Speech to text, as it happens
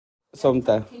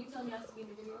Sometime. Can you tell me how to be in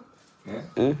the video? Yeah?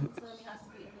 Tell me how to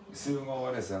be in the video. See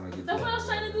what I say, That's what I was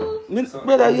trying to do.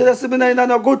 Brother, you just see me in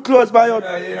no good clothes by your.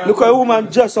 Look how a woman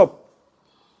dress up.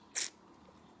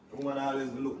 Woman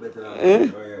always look better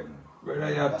than Brother,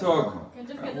 you talk. Can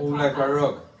just get the Move top like a hat.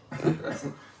 rug.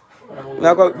 We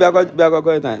are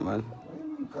going tonight, man.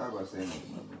 Khago saying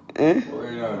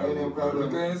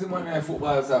Look at this man in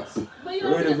football socks. But you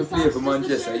don't Ready get to the play socks, for just the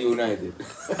Manchester shirt. United.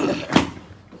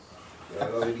 yeah,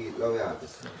 love you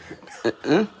artist.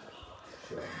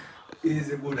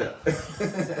 Easy Buddha. You're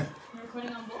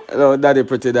recording on both? Hello, daddy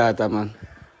pretty daughter, man.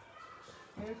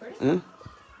 Are you recording?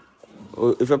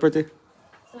 Oh, if you're pretty? So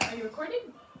are you recording?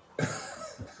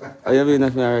 Are you in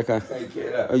America? Thank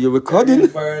you. Are you recording?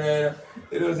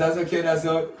 It was as a kid, I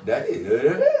said, Daddy,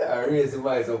 I raised the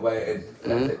voice up my head. I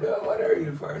said, no, what are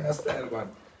you for in a style, man?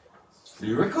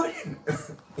 You recording?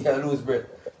 Yeah, lose breath.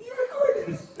 You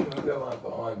recording?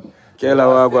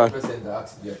 Kayla, what? 10%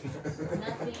 oxygen.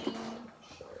 Nothing.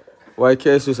 Why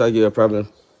cases I give you a problem?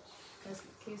 Because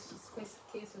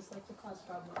cases like to cause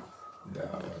problems. No,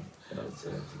 man. That's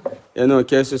it. You know,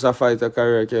 cases a fight a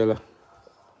career, Kayla.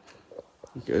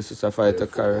 Cases a fight a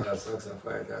career. Socks and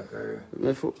fight a career.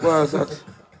 My football socks.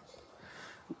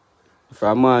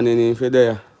 From morning if you're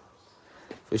there,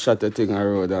 you shut the thing on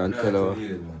road and tell her.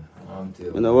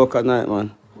 When I work at night,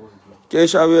 man.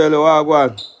 Keisha really walk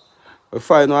on. We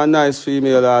find one nice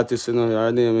female artist, you know,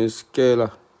 her name is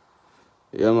Kayla.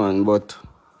 Yeah, man, but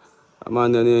a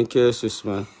man named Cases,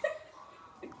 man.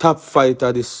 Top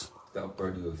fighter, this. Top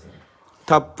producer.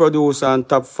 Top producer and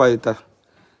top fighter.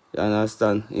 You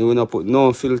understand? You will not put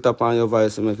no filter on your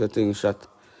voice to make a thing shot.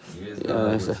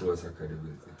 Yeah,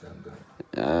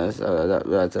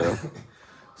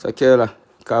 So Kayla,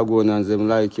 Khagonians, them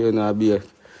like you know, I be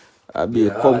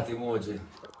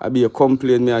a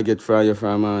complaint me I get from you for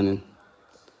a morning.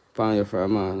 From you for a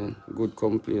morning. Good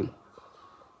complaint.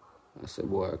 I say,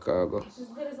 boy, Khago. If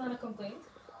it's good, it's not a complaint.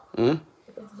 Hmm?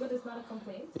 If it's good, it's not a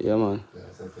complaint. Yeah, man.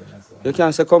 You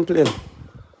can't say complain.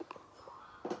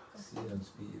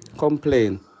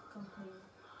 Complain.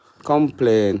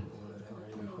 Complain.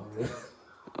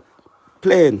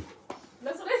 Plain.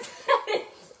 That's what I said.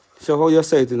 So how you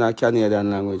say it in a Canadian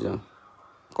language? Huh?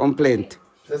 Complaint.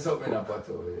 There's something in a pot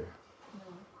over here.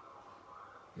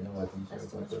 You know what That's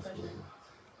too much pressure.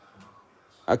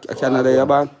 A Canada, you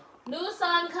ban? New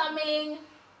song coming.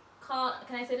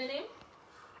 Can I say the name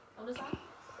of the song?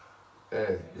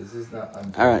 Hey, this is not...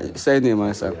 Alright, say the name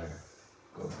myself. Yeah.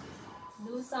 Go.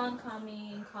 New song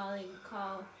coming. What's it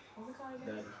called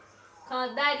again?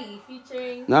 Called Daddy,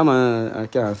 featuring... No, man, I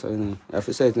can't say the name. I have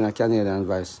to say it in a Canadian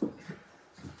voice.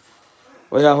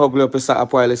 Why you hug up a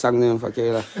poil song name for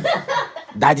Kayla?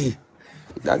 Daddy.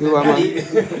 Daddy, what, man?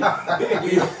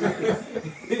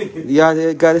 Yeah,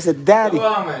 you gotta say daddy.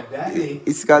 Come on, man, Daddy.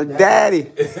 It's called daddy.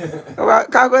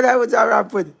 Can't go there with your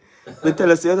rap with. They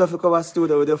tell us you have to come to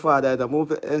studio with your father and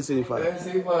move and see your father. Let's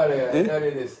see, father. Daddy,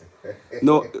 this.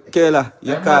 No, Kayla,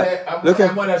 you can't. Look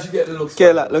at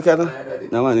Kayla, look at her.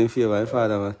 No, man, in favor, your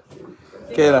father, man.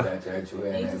 Kayla. I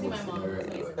used to see my mom.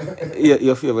 Yeah,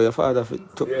 your favor, your father.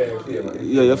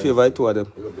 Yeah, your favor, two of them.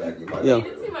 Yeah. You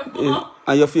didn't see my mom.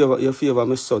 And your favor,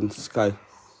 my son, Sky.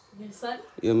 Your son?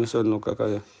 Yeah, my son, look like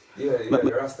her. Yeah,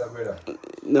 the Rasta brother.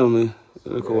 No, me.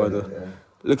 Look at what.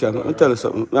 Look at me. I'll tell you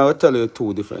something. I will tell you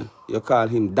two different. You call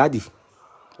him daddy.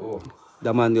 Oh.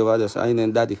 The man over there, so I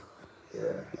name daddy. Yeah.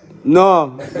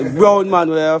 No, the brown man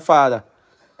with your father.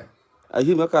 I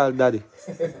him you call daddy.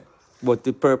 But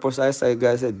the purpose I say,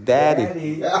 guys, said daddy.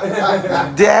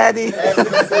 Daddy.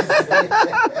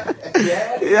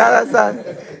 You understand?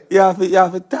 You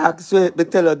have to talk straight.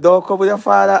 But tell her, don't come with your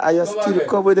father, and you still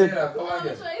come with him.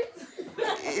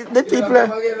 The people,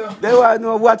 they want to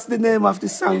know what's the name of the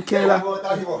song, Kayla.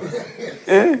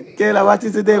 Kayla, what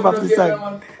is the name of the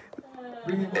song?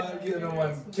 Bring it back here, no one.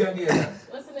 What's the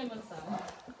name of the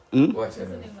song? What's What's the your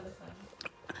name? name of the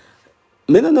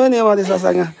song? I don't know the name of this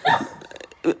song.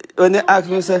 When they ask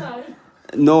me, say,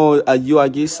 no, you are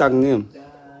this song name.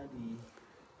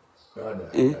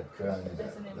 Don't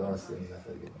sing that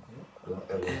again. Don't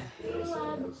ever say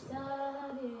that.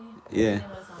 Yeah,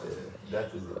 That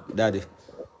is it. daddy.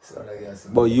 So I guess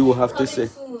But you have to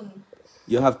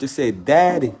say,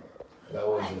 daddy. that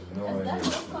wasn't no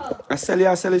one. I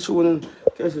sell it tune.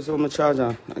 Case it's on my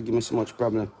charger. I give me so much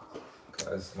problem.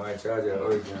 Because my charger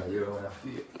original, you don't want to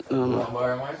feel it. No, man. You want to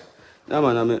borrow mine? No,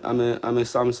 man, I'm a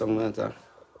Samsung, man. Oh,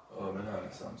 I'm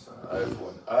not Samsung.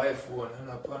 iPhone, and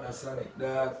a Panasonic,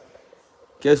 that.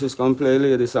 Case it's gonna play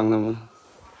lady song, no, man.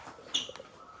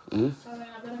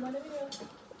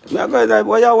 Me I go there,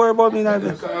 boy, you worry about me now. It's me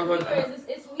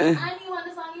and you on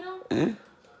the song, you know?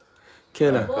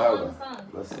 Kayla. Go on the song.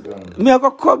 Let's sit down. Me I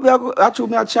go come,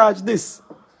 me I charge this.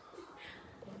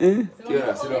 Eh?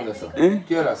 Kayla, sit down there, sir. Eh?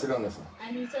 Kayla, sit down there, sir.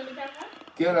 And you turn the camera?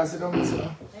 Kayla, sit down there, sir.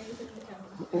 And you turn the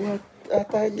camera.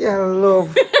 What a girl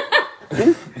love.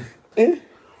 Eh?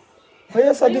 Why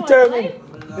you so Are you on determined?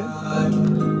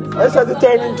 live? Why you so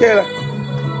determined, Kayla?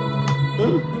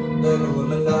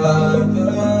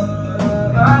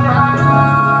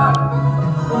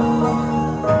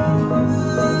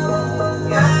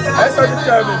 Why you so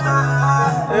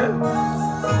determined?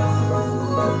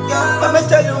 Let me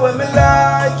tell you what me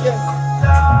like you.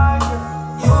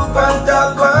 You can't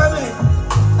talk about me.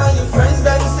 And your friends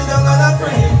that sit down on a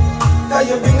pray. That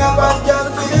you bring a bad girl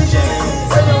for the gym.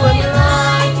 Tell you what me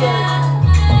like you.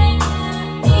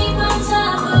 Deep on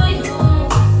top of you,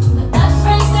 but that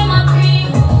friends them a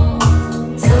creep.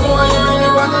 Tell me what you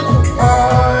really wanna do.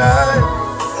 Alright.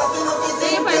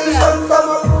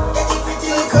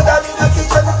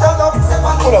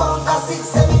 Pull up.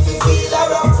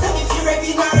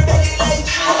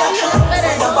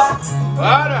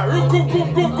 Ara, rukum kum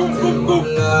kum kum kum kum.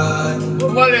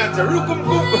 Malianta, rukum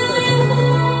kum.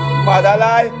 Mother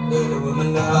lie.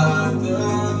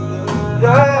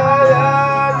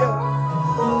 Yeah.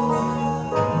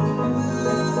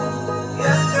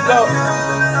 No.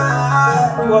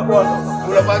 What?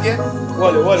 Pull up again.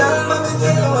 Wally.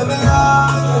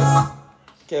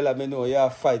 Kayla, me know you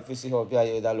fight to see how you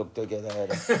and you look together.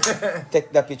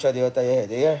 Take that picture out of your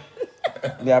head, yeah?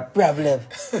 Me a problem.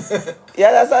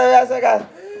 Yeah, that's how I got.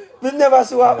 We never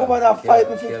see a woman a fight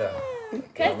before.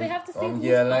 Because they have to sing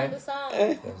yeah, who's line. on the song.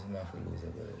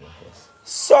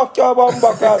 Suck your bum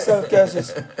back yourself,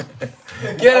 Cases.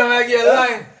 Get him like your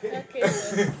line.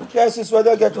 Okay. Cases, when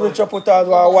you get rich, you put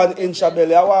on 1 inch of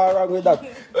belly. What's wrong with that?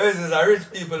 Oh, this is a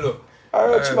rich people look. A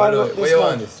rich man look Where this you man.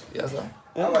 want this? Yes, sir.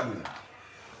 Yeah?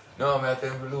 No, I'm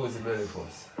telling you to lose the belly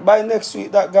first. By next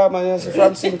week, that guy, man, you see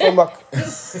Francine come back.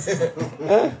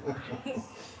 Eh?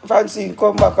 Francine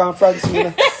come back and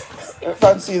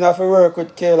Francine have to work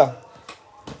with Kayla.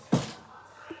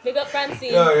 Big up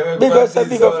Francine. Big up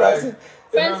Francine.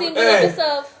 Francine, big up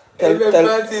yourself. Tell-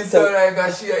 Francine sound like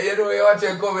a shit. You know, you watch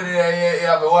her coming in and you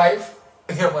have a wife.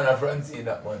 Yeah, man, a Francine,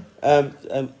 that one.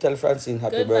 Tell Francine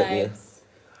happy Good birthday. vibes.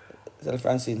 Tell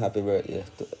Francine happy birthday.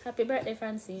 Happy birthday,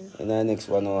 Francine. And the next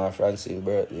one our Francine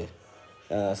birthday.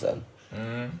 You understand?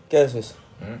 Mm. Cases.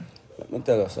 Let me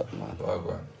tell you something, man. Go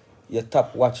on. You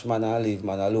top watch man and leave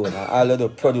man alone and all of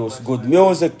them produce good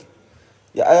music.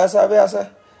 You understand what I say?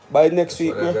 By next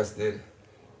week, What I bro. just did.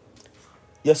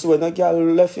 You see when a girl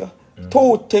left you?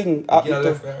 2 things happen girl to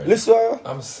left me. listen to you.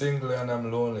 I'm single and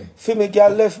I'm lonely. For me girl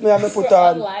left me and me put We're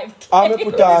on. on live. And me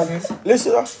put on. Business.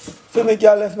 Listen to you. For me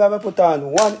girl left me and me put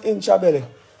on 1 inch of belly.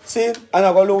 See? And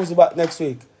I'm going to lose it back next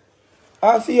week.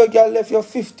 And for your girl left you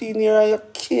 15 years and you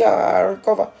can't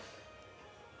recover.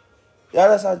 You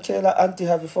understand? Kayla auntie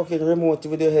have a fucking remote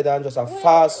with your head and just a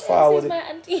fast This forward. is my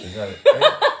auntie. You got it,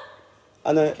 right?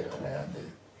 And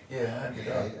Yeah, auntie,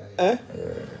 dog. eh?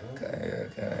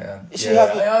 Yeah. She have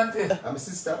it. Auntie. I'm a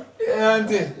sister. Yeah,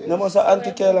 auntie. No more so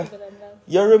auntie Kayla.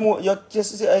 Your remote, your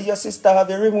sister have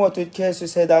a remote with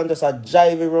Case's head and just a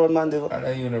jive around man. And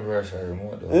a universal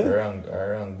remote though.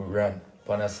 Wrong brand.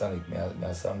 Panasonic, me a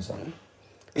Samsung.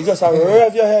 You just a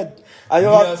rev your head. And you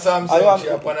Me want, a Samsung, and you want, she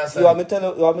a Panasonic. you want me tell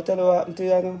you what happened to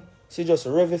you now? She just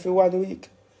rev it for 1 week.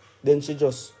 Then she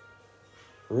just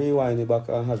rewind it back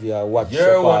and have your watch Your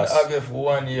your one pass. have it for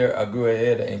 1 year, I grow a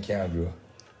head and can't grow.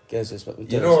 Cases, but me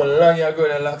You tell know how long you grow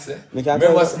the locks, eh? Me can't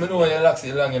Remember, tell you. me know when your locks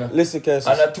is long, you know. Listen, Cases.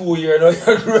 And a 2 year now,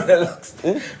 you grow the locks.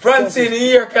 Eh? Francine, a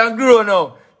year can grow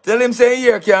now. Tell him say a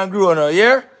year can grow now,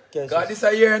 yeah? Cases. Because this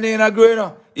a year and then a grow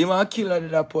now. He man kill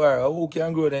at that poor. Who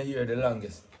can grow that year the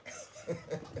longest?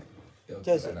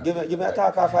 Cases, give me a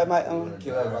talk off I might.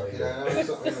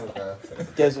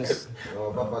 Cases.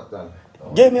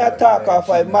 Give me a talk off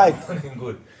I mic. Nothing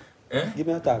good. Eh? Give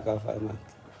me a talk off I mic.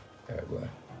 Alright, go on.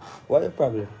 What your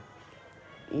problem?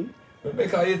 We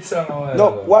make a hit song a while No,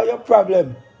 ago. what your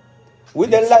problem?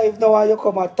 With the live now, and you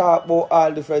come and talk about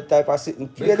all different type of sitting.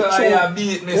 Play the Because tune. you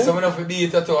beat me, so I don't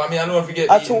beat at all. I mean, I don't forget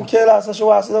I beat. tune Kayla, so she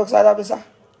wants to look outside of me, sir.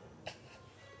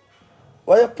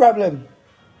 What your problem?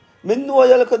 Me know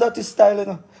you look at that style, you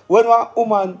know. When one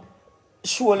woman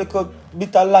show a little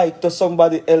bit of light to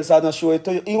somebody else and not show it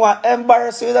to you, you want to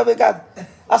embarrass you, you know, because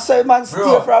I say man stay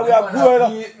Bro, from where I'm growing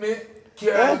up. beat me.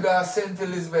 Carry go St.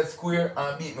 Elizabeth Square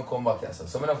and beat me come back here.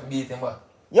 So I don't beat him back.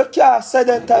 You can't say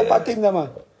that type of thing, no, man.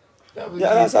 You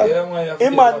understand? He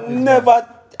man never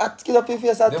get up his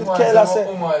face and The to man Kayla say, say,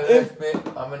 my woman left me,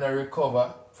 I'm going to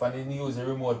recover. From the news, the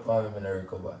remote for me, I'm going to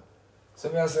recover. So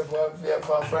I say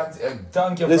for Francine,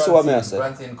 thank you, Listen what me I say.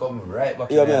 Francine come right back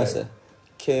you know in what I my say? life.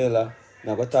 Kayla.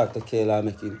 Now go talk to Kayla and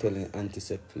make him tell him auntie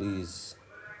say please.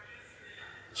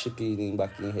 Chip in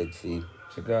back in head feed.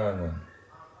 She gone, man.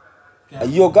 Are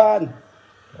you gone?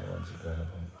 That one she gone.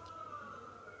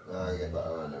 I get back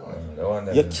on the one. The one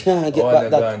that You can't get back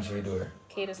that. gone through the door.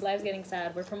 Okay, this live's getting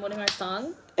sad. We're promoting our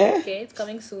song. Eh? Okay, it's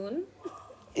coming soon.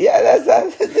 Yeah, that's that.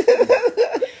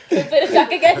 We'll play the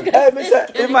track again. Hey,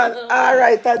 Mr. Man,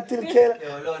 alright until Kayla.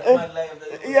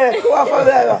 Yeah, come on for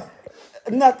that.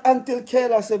 Not until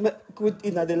Kayla say me good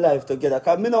in the life together.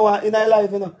 Because I know want in a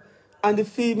life, you know. And the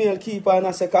female keeper and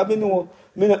I say, because I know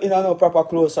in no proper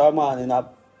clothes or man in a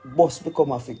bus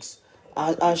become a fix.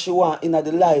 And she want in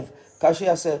the life. Because she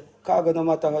has said, Khago, no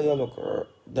matter how you look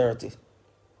dirty.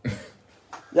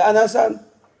 You understand?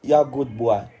 You're a good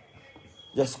boy.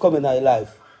 Just come in our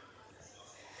life.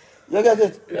 You get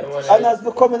it? Yeah, And as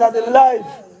me coming at the life,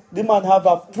 the man have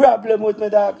a problem with me,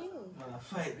 dog.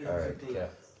 Alright, yeah.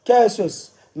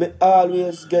 Jesus, me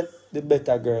always get the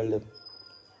better girl them.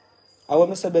 And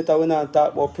when I say better, when I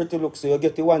talk about pretty looks, so you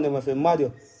get the one them if you mad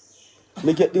you.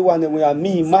 Me get the one them where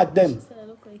me mad them. Said I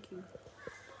look like you.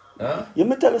 Huh? You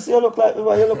me tell us you look like me,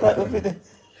 but you look like me pretty.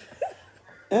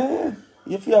 Eh?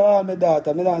 You feel all my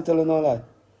daughter, me don't tell you no lie.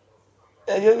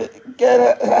 Eh, you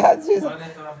get it? Jesus.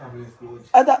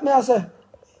 And that me I say,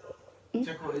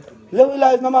 live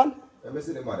life, no man. Let me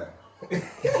see the mother.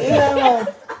 Yeah, man.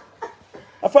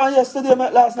 I found yesterday,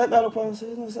 last night, I look and say,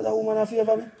 you know, so that woman a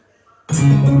favor me.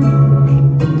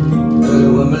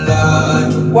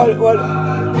 Well,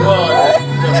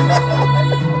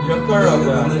 You're corrupt,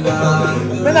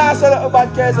 man. me not say that bad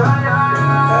case.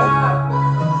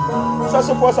 So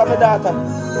suppose I'm my daughter.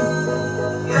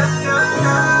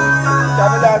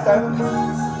 I'm my daughter.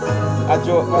 A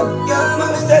joke, man.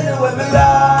 Tell you when me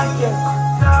like you.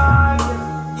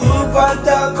 You can't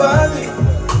talk on me.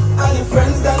 And your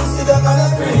friends don't sit down on a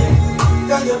tree.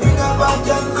 Can you bring a bad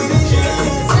young finish?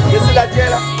 You see that,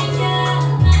 Kayla?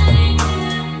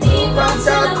 You can't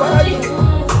talk on me.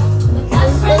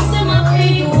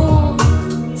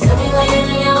 Tell me what you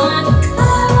want.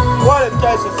 What it,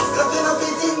 Jesus?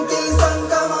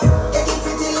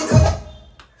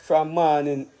 From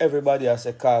morning, everybody has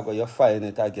a Khago, you find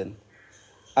it again.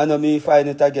 I know me find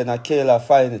it again, and Kayla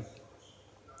find it.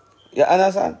 You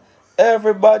understand?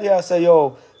 Everybody has say,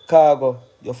 yo, Khago,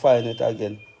 you find it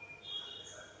again.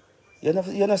 You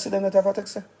not see them type of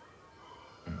text?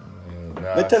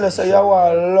 Me tell you, say you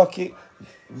are lucky.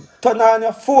 Turn on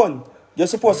your phone. You're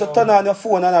supposed to turn on your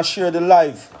phone and share the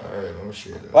live. Alright, let me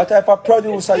share that. What type of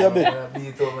producer you be?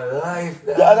 Beat up my life.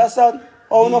 You understand?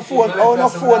 On the phone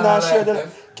and share the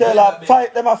Kayla,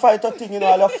 fight them a fight a thing, you know,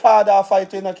 all your father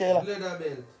fight you know, Kayla.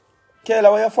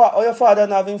 Kayla, where your father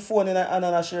not having phone in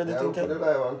and share the Yeah, thing, look for the Kayla?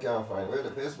 live on can't find. Where the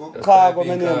Facebook? Khago,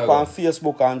 my name on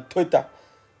Facebook and Twitter.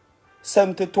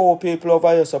 72 people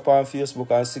over here up on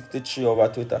Facebook and 63 over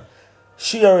Twitter.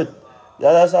 Share it. You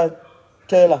understand?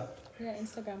 Kayla. Yeah,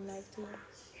 Instagram live too.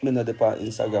 Me not on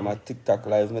Instagram and TikTok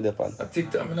live, me on. A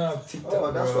TikTok, I have TikTok.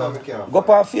 Oh, that's bro. why we can't Go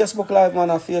on Facebook live, man,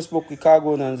 on Facebook with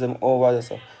Khagonians them over there,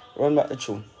 so. Run back the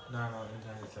tune. No,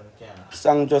 internet, so we can't.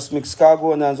 Song just mix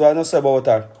Khagonians, what I know say about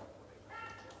her.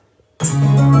 Tell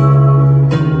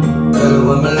me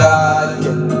when me like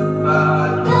you.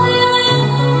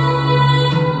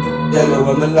 Tell me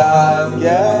when me like you.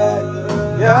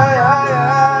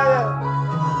 Yeah.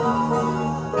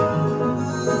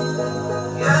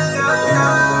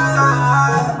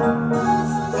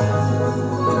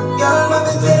 Girl, let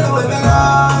me tell you when me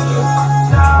like you.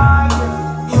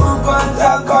 You can't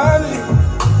talk on me.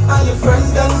 And your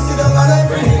friends don't sit down on a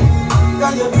drink.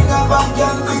 Can you bring a bad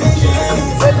girl for the gym?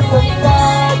 Tell me when me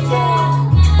like you.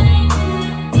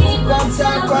 You can't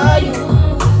talk on you.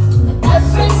 Got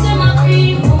friends in my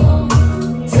crew.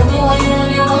 Tell me what you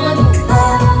really wanna do.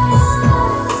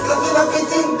 Loving up it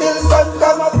till the sun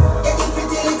come up. Getting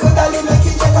pretty little dolly make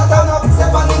you check a turn up.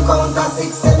 Step on the counter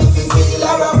 6, send me feel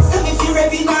her up. Send me feel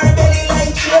rev in her belly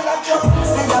like Kayla jump.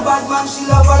 Say the bad man she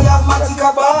love her, have matica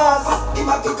bars. He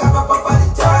ma pick her up at the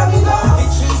terminal.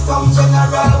 Victory some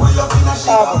general, we up in a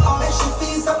shit up. And make she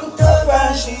feel something tough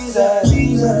and she's a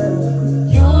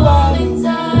You want me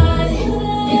tight.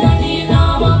 You don't need no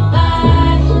more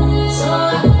body. So I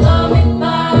call me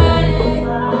body.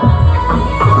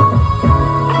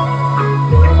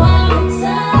 You want me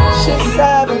tight. she's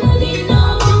savage. You don't need no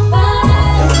more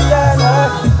body. So I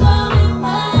call me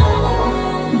body.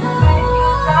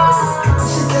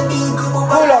 She said me to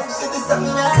pull up. She said me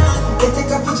they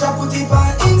take a picture, put it on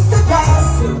Instagram.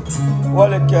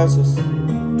 Wallet cases.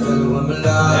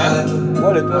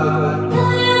 Wallet.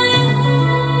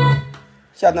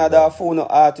 She another phone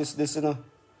artist, this you know.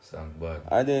 Song bad.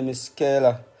 Her name is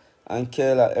Kayla. And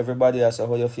Kayla, everybody has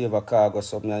how you favor Khago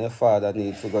something and your father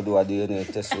need to go do a DNA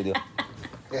test with you.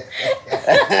 Yeah,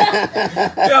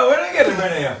 where did you get the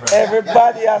money from?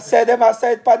 Everybody has said them I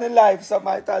said pan in life, so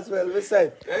might as well we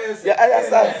said. Yeah, I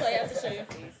understand. So you have to show your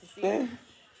face. You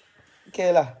see?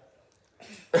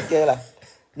 Kayla.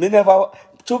 Me never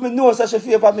to me know such a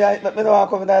favor me no want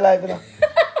to come in my life, you know.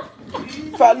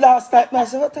 For last night, I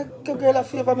said, what a girl a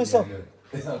favor me so?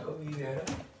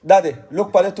 Daddy,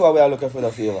 look for the two we are looking for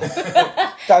the favor.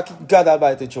 Talk God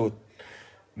Almighty truth.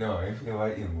 No, if you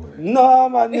want him, boy. No,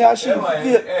 man, me I should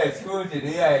Hey, Scooty,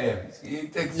 the eye them. You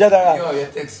take General. Yo, you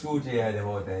take Scooty eye them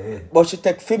out the head. But she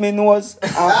take for me nose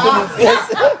and for me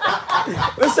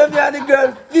face. We said me and the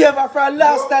girl favor from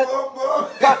last night.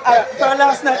 From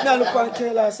last night, me I look on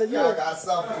Kayla and said,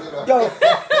 yo,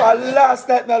 from last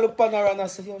night, me I look on her and I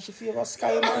said, yo, she favor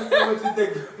Sky, man. What you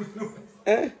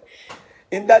take?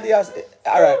 In that house,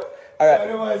 alright. I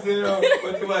don't want to say no,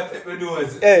 but you want to take my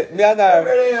nose. Hey, me and her.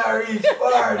 Really not reach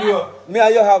far, though. Me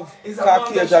and you have It's a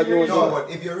Caucasian mountain nose. No, but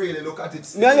if you really look at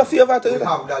it, Me and your favorite you too.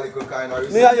 have that little kind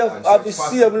of Me and you have the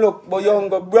same look, but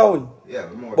younger brown. Yeah,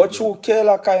 more. But you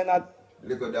Kayla kind of,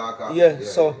 little darker. yeah,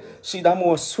 so she the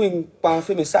more swing pan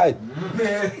for me side.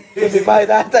 Man. For me by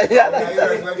that time, yeah.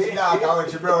 Yeah, when she darker,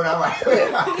 when she brown,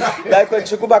 I'm Like when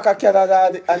she go back to Canada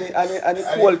and the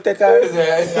cold take her.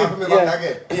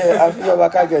 Yeah, I feel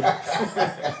back again.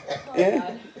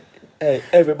 Yeah. Hey,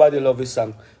 everybody love this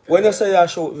song. When you say you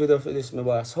shoot video for this, my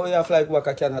boss, how you fly back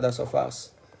to Canada so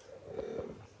fast?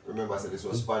 Remember, I said this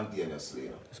was spontaneously, you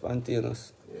know.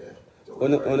 Spontaneous. Yeah. So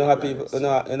You know have people, you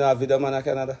know video man in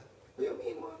Canada? What you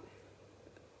mean,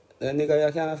 man? The nigga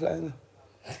you can't fly now.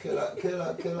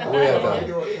 Kayla. Where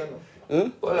are Hmm?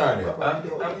 Hold on, I'm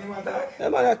in my dog. Yeah,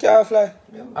 man, you can't fly.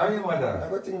 I'm in my I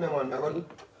dog. got thing, man.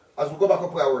 As we go back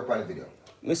up where I work on the video.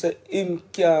 Me say him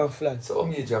can't fly. So, how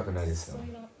me jumping at this now?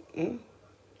 Hmm?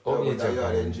 How me You're the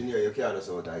jumping? engineer, you can't just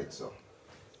out of it, so.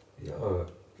 Yo,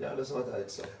 You can't just out of it,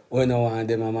 so. We don't want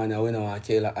them, man, and we don't want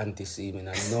Kayla anti-see me,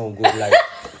 and no good life.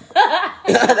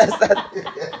 You understand?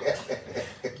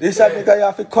 This is because you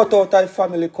have to cut out our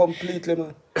family completely,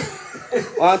 man.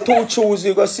 And two choose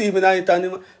you go see me night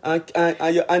and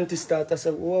your auntie start. I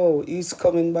said, whoa, he's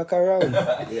coming back around.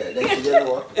 Yeah, next thing you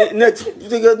know what? Next, you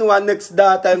think you know what next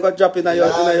daughter and go drop in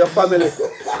your family.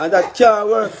 And that can't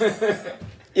work.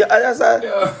 Yeah, I just said,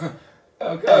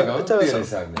 okay, Hey, I'm tell us playing something. this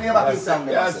song. Me about this song,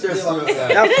 Yeah, man. it's just Me about this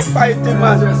song. you're fighting,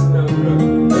 man.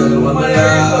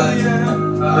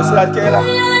 You see that, Kayla?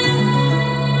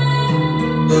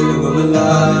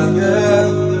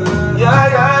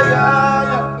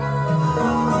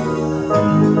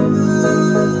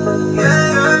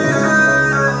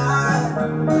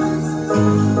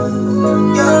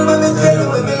 Girl, let me tell you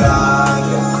what me like,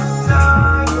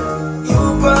 yeah. You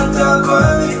want to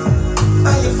call me,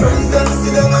 and your friends them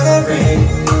sit down on every.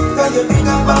 Now you bring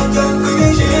up and can't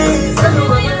finish it. Tell me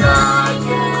what you like,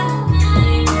 yeah.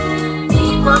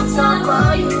 People talk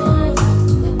about you.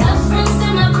 Your best friends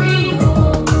them agree.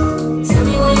 Tell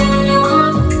me what you really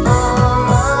want.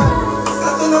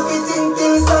 Starting up it in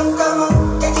things and come on.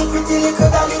 Get it pretty little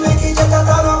dolly, make it just a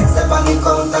turn up. Step on the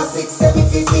counter 6, 7,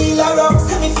 50 la rock.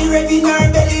 7 if you ready in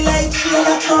her belly like she in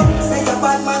a trunk. Say a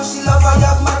bad man, she love her,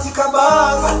 have matica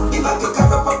bars. Be my pick her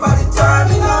up at the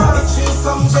terminal. If she's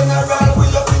some general, we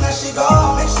up in a she go.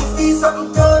 Make she feel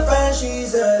something tough and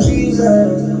she's a.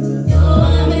 You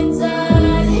want me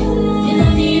tired. You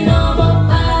don't need no more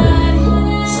body.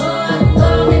 So I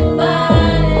call me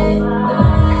body.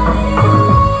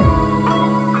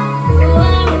 You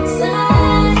want me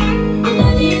tired. You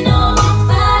don't need no more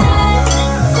body.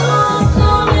 So I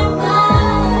call me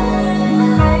body.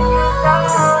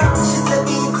 She said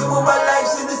me to move her life,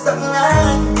 she do something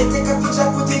right. You take a picture,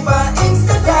 put it on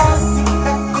Instagram.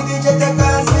 With the jet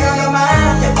cause me and your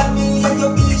man. You got me and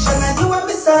your beach and you and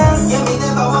me son. Yeah, me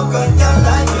never walk on girl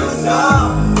like you know.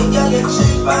 Me girl you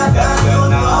cheap but I don't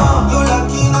know. You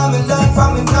lucky in my life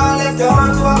and me can't let you on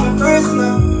to I'm a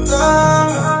prisoner.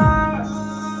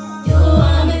 You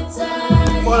want me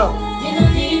tired. Hold on. You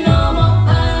don't need no more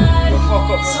body. Fuck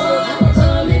up. So I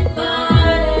call me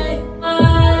body.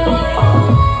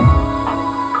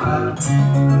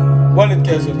 What it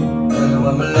cases?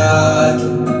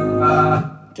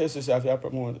 Cases you have to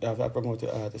promote the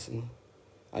artist, you know,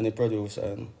 and the producer,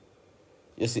 you know.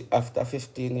 You see, after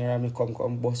 15 years, I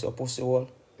come bust your pussy wall.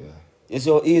 Yeah, You see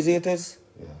how easy it is?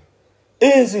 yeah,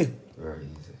 Easy. very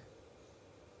easy.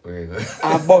 Very good.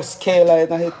 I bust Kayla in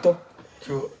the head too.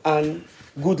 True. And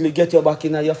goodly get you back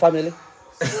in your family.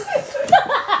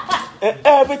 And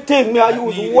everything, me I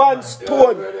use one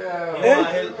stone. Where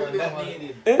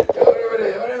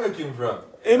came from?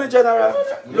 In my general,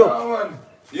 look, Yeah, man.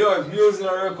 Yo, if you're using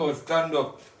a record, stand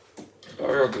up. A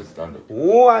record, stand up.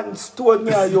 One stone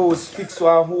me I use fix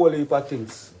one whole heap of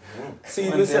things. See,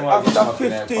 you say after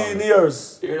 15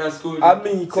 years, You're in a school. I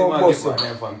mean, come bust. I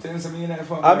mean,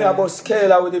 about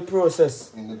Kayla with the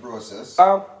process. In the process.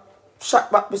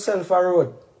 Shot back myself a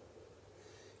road.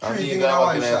 I mean, you gotta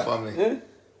work in your family.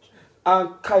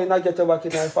 And kind of get back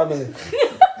in your family.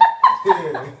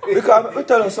 Because let me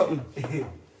tell you something.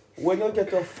 When you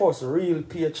get your first real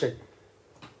paycheck,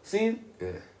 see?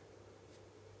 Yeah.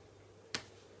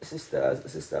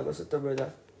 Sister goes to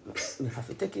brother. You have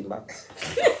to take him back.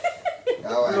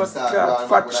 Now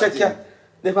Fact check ya.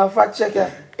 They have fact check ya.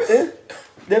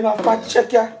 They have fact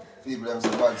check ya. People have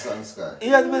some bad songs, guy.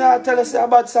 Yeah, me not tell you say a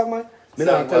bad song, man. Me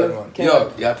not tell you.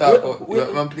 Yo, you talk.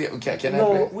 Can I play?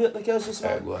 No, wait, look at this,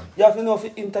 man. You have to know if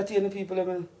you entertain the people, I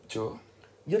mean. True.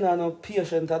 You know, no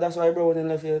patient, that's why Brown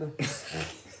left here. No?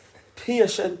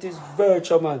 Patient is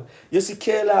virtue, man. You see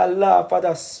Kayla laugh at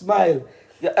that smile.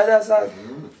 You understand?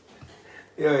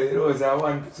 Yeah, it was I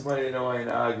want somebody in an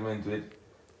argument with.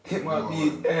 He might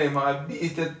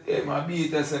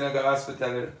beat us in a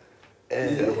hospital.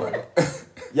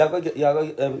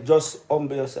 You just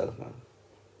humble yourself, man.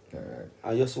 Alright.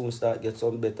 And you soon start get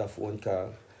some better phone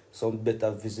call, some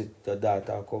better visit your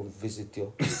daughter come visit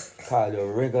you, call you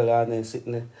regular and then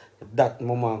sitting there. That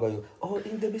mama go you, oh,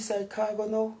 in the beside Khago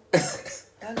now?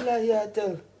 I lie you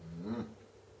tell.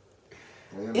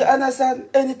 You understand?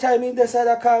 Anytime in the side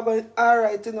of Khago, it's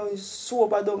alright, you know, it's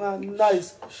sober down and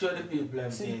nice. Show the people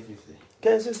I'm paying 50.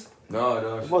 Can you see?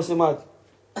 No. Must be mad.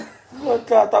 What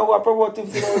thought I was promoting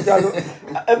for those girls?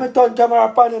 Every time camera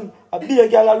upon him, a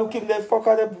big girl look him, they fuck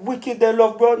they wicked, they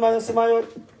love brown man and see my own.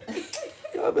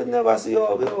 You will never see you,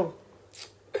 you know.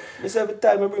 This every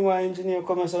time I bring my engineer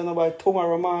come and say nobody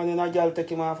tomorrow morning a girl take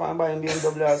him off and buy him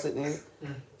BMW or something.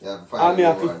 Yeah, And me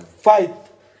have to fight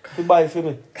to buy for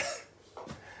me.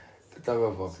 Talk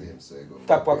about fuck.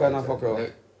 Tap back and fuck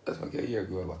around. That's okay, here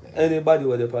go back. Anybody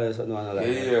with the parents don't know like that.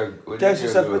 Yeah. Tell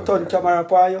yourself we turn camera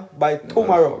upon you by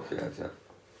tomorrow.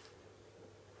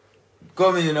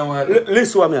 Come in, you know what?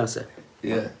 Listen what I say.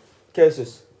 Yeah.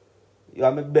 Cases, you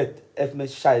have me bet if me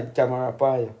shine camera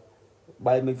upon you.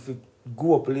 By me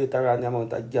go up later on the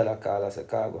amount of girl I call as a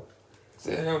Khago.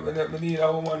 Say, I need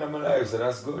a woman in my life, so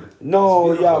that's good.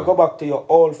 No, yeah, go back to your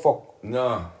old fuck.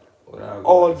 No.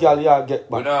 All girl, yeah, get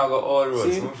back. We now go all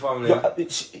roads, see, my family.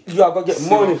 You are going to get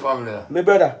money. My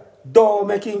brother, don't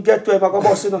make him get to him, I go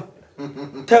boss, you know.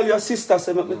 Tell your sister,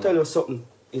 say, let me tell you something.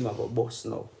 Him I go boss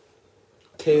now.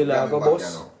 Kayla go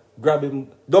boss. Grab him.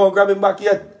 Don't grab him back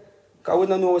yet. Because we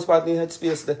don't know what's part in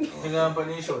headspace there.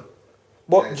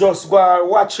 But just go and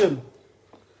watch him.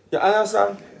 You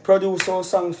understand? Produce some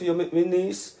song for you, make me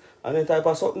niece, and then type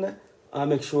of something there. And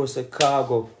make sure say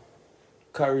Khago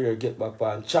career get back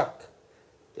on track.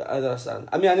 You understand?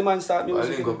 I mean, the man start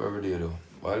music. I link up every day though.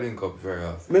 I link up very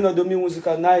often. Me not do music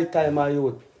at night time I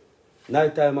youth.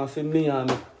 Night time for me and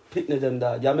me pitney them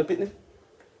that. You me pitney?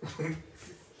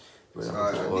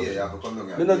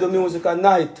 Me not do music at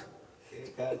night.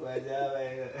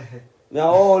 Me a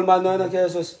old man no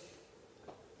cases.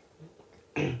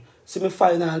 See me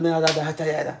final me other daughter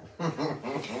yada.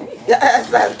 You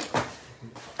understand?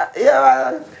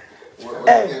 Yeah.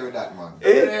 Hey, with that, man.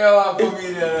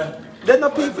 Then the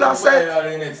people are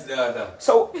saying.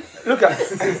 So, look at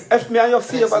if me and your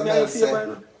favor, me and your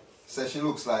favor. Say she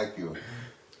looks like you.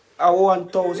 I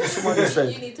 1,000 somebody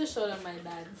said. You need to show them my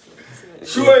dad.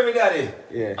 Show me daddy.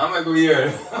 Yeah. I'm gonna go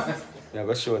here. I'm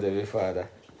gonna show them your father.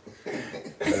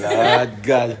 Lord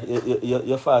God,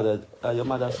 your father, your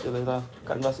mother still in a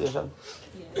conversation?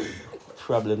 Yes.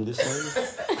 Problem this one.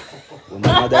 Your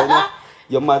mother, you know?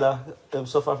 Your mother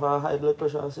suffer from high blood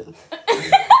pressure or something?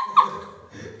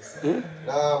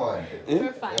 Nah, man.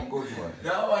 We're fine. I'm good, man.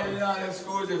 No one in all the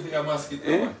schools if you're a mosquito,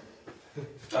 man.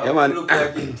 Yeah, man. Look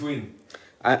like a twin.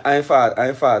 I'm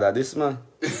father, this man.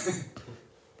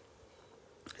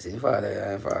 See, father,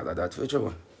 I'm father, that's for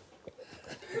true.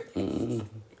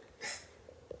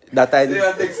 That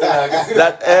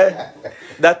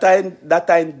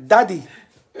time, daddy.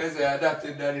 Yes, I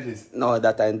adopted daddy this. No,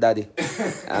 that time, daddy.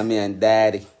 I mean,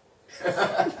 daddy.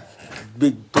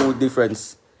 Big two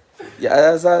difference. Yeah,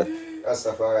 that's a.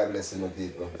 Rastafari blessing the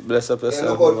people. Bless up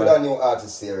yourself. Look out for that new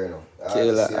artist here, you know.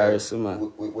 Kayla Harris,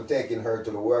 man. We're taking her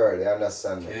to the world, you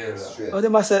understand me? Yeah. Straight. Oh, they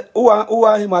must say, who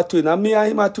are him a twin? And me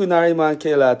and him a twin, or him and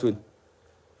Kayla a twin?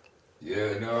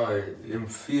 Yeah, no, him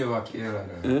favor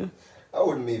Kayla. I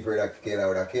wouldn't be afraid that Kayla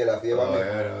would have Kayla favor me.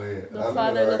 Yeah. The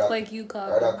father look like you,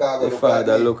 Khago. The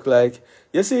father look like.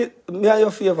 You see, me and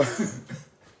your favor.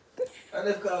 And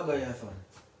if Khago your son?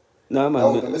 No, man.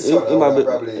 Out of my son, I would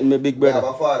probably my big brother. I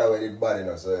have a father with it bad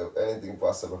enough, so anything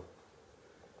possible.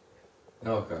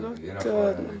 No, you're not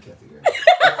God. part of the category.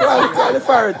 Call the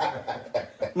ferret.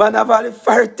 Man, I've all the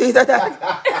ferret teeth at that.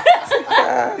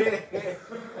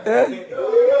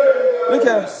 Look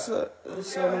at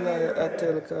some like I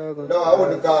tell Khago. No, I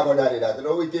wouldn't Khago daddy that. You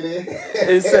know wicked,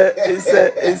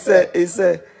 He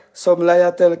said, some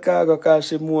liar tell Khago because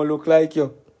she more look like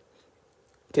you.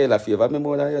 Kayla favor me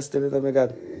more than you still in my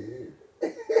God.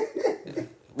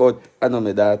 But I know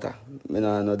my daughter. I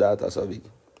know no daughter so big.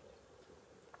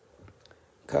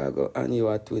 Khago and you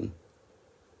are twin.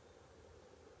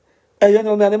 Hey, you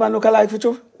know me and the man look alike for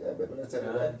you? Yeah, but when I tell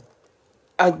you that.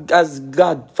 As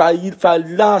God, for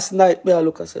last night, me I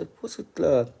look and said, what's it,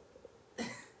 Claude?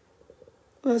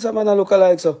 What's a man I look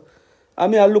alike so?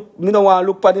 And me I look, me don't want to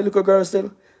look for the little girl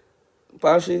still.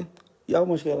 But she, you how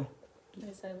much girl?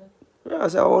 27. Yeah, I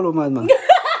say, how old man?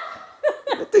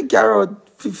 I think you're around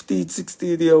 15,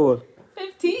 16 years old.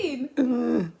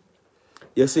 15?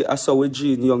 You see, I saw with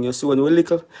Gene young, you see when we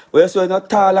little, when you see when you're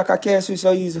tall like a case, we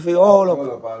so easy for you all up.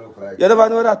 All up and look like. You never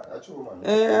know that? That's true,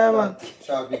 man. Yeah, man.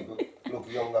 Short people look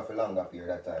younger for longer period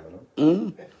that time, you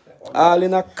know? All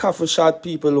in a coffee short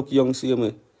people look young, see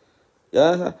me.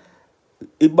 Yeah?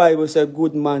 The Bible says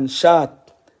good man short.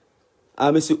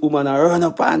 And I see woman a run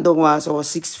up and down once over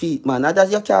 6 feet, man. And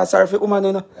that's you can't sorry for woman,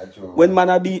 you know. That's true, When man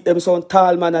a beat them, some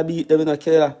tall man a beat them, you know,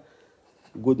 Kayla.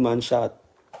 Good man short.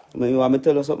 I mean, you want me to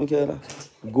tell you something, Kayla?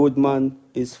 Good man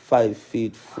is 5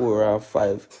 feet 4 or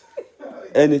 5.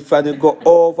 And if you go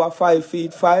over 5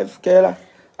 feet 5, Kayla,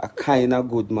 a kind of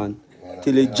good man.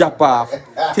 Till he jump off.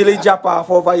 Till he jump off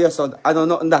over your son. I don't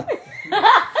know nothing that.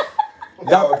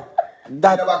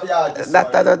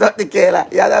 That the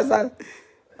Kayla. You understand?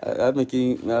 I'm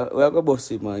making, we're going to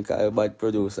bust him, man, because I'm a bad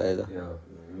producer.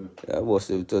 Yeah,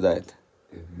 bust him tonight.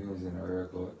 Music or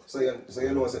record. So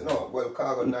you know, say, no, well,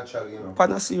 Khago naturally, you know.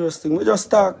 Pan a serious thing. We just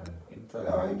talk.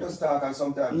 Yeah, he just talk and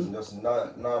sometimes just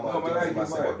normal No, but things he like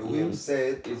must say, but the way he say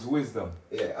it, It's wisdom.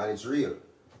 yeah, and it's real.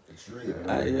 It's real, you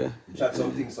know? Yeah. You chat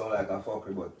some things sound like a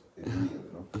fuckery, but it's real,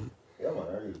 you know? Yeah, man,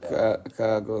 I real.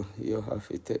 Khago, you have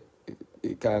to take,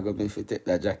 Khago, me to take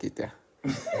that jacket, yeah.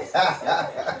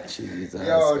 Jesus.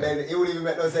 Yo, then it wouldn't even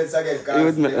make no sense again, It because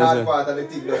would make the no hard sense. part of the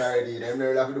thing done already, them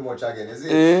never have to do much again, is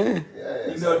it? Eh?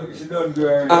 Yeah, She don't do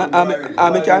her.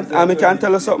 I can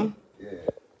tell you something. yeah.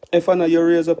 If I know you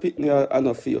raise a picnic, I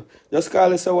know for you. Just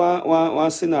call it say one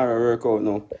scenario work out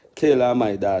now. Kayla,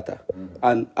 my daughter.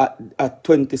 And at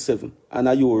 27,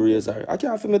 and you raise her. I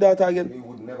can't feel my daughter again. It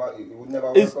would never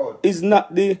work out.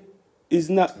 It's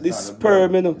not the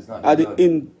sperm, you know, or the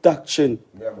induction.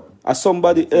 Yeah, man. Or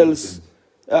somebody else.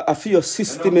 I feel your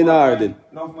system in order.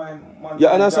 You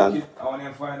understand? I want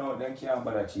to find out, then can't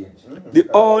bother change. The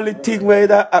only thing where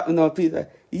that happen now, Peter.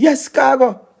 Yes,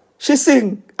 Khago. She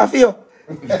sing. I feel.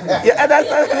 You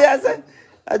understand what I say?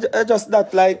 I just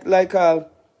not like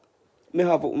me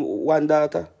have one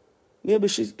daughter. Maybe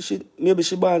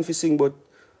she born for sing, but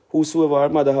whosoever her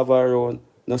mother have her own,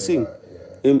 no sing.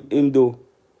 Him do.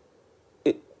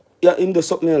 Him do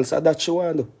something else. That she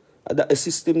want do. That a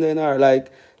system then her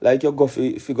like you go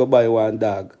if you go buy one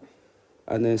dog,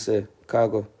 and then say,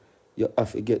 Khago, you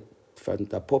have to get from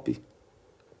the puppy.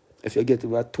 If you get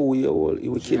him at 2-year-old, he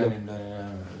will kill him.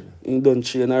 He done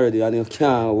train already, and you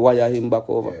can't wire him back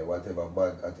over. Yeah, whatever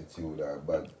bad attitude or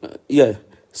bad. Yeah.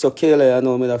 So Kayla, you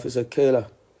know me that say, Kayla,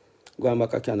 go and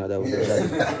back to Canada with your daddy.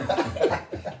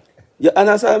 You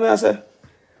understand me I say?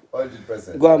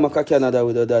 100%. Go and back to Canada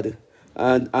with your daddy.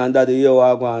 And daddy, you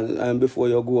are going, and before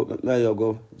you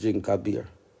go drink a beer.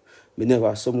 Me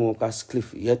never smoke a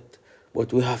spliff yet,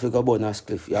 but we have to go burn a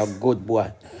spliff. You're a good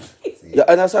boy. You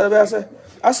understand me I say?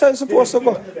 I say you're supposed to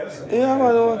go. Yeah,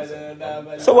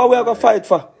 man. So what we are going to fight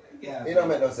for? It don't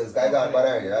make no sense, because you gone bad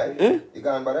already, right? You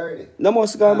gone bad already. No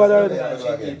must go bad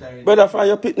already. Brother, from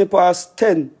your pitney past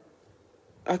 10,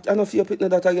 I don't feel your pitney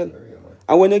that again.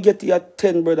 And when you get to your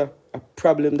 10, brother, a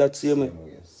problem that same way.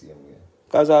 Same way.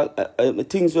 Because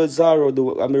things with Zaro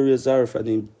do, I'm raise Zaro from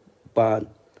him born.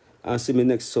 And see my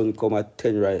next son come at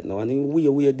 10 right now. And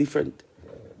we are different.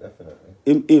 Yeah,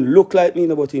 definitely. He look like me,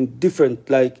 but in different.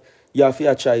 Like, you have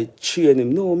to try train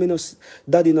him. No, me no,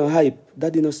 daddy no hype.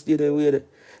 Daddy no stay there with it.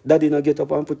 Daddy no get up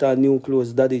and put on new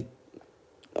clothes. Daddy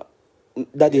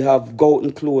have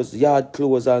gotten clothes, yard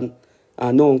clothes and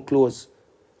known clothes.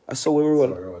 That's how we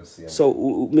roll.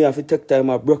 So me have to take time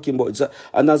and broke him.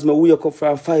 And as me wake up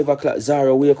from 5 o'clock,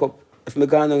 Zara wake up. If me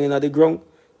gone on in the ground,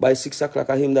 by 6 o'clock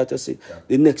I him that you see. Yeah.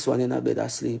 The next one in a bed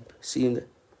asleep. See him there.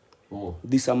 Oh.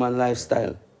 This is my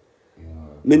lifestyle. Yeah.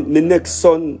 My next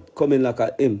son coming like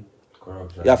a him.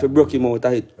 Corruption. You have to broke him out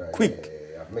of it quick.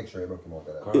 make sure you broke him out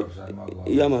of that. Corruption, man.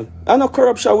 Yeah, man. I know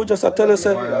corruption, we just tell us.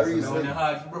 When the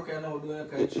heart broken now, do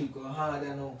like a cheek or hard,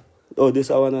 you know. Oh, this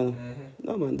one.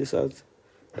 No, man, this one.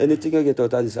 Anything you get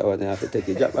out of this one, you have to take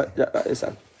it. Jack, this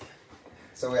one.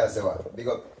 So we are saying what? Big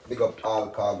up all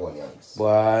Khagonians.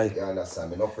 Boy. You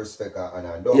understand? Enough respect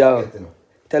and don't Yeah. forget, you know.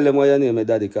 Tell them what your name is,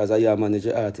 Daddy, because I am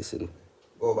manager artist, you know.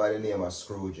 Go by the name of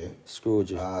Scrooge.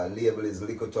 Scrooge. Label is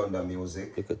Little Thunder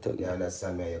Music. Little Thunder. You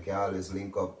understand me? You can always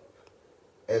link up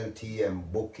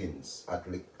LTM bookings at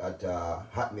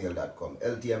hotmail.com.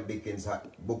 LTM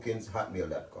bookings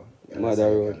hotmail.com.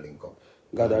 Mother You Road. can link up.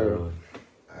 Gather road.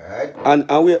 Alright?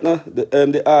 And wait now,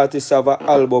 the artists have an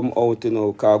album out, you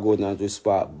know, Khagonians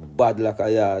Whisper, Bad Like a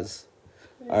Yaz.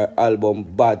 Our album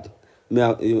Bad. Me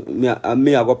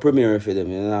I go premiere for them,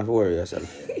 you don't have to worry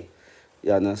yourself.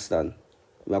 You understand?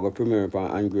 Me I go premiere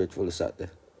upon Ungrateful Saturday.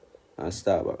 And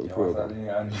start back the program.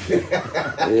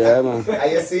 Yeah, man.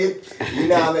 And you see it? You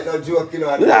know, make no joke, you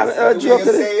know. You know, make no joke,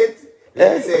 You say it?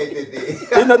 You say it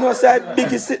today. You don't know, say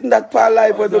Biggie sitting that part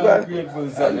life with because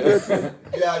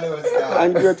Yeah,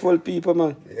 ungrateful people,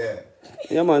 man. Yeah.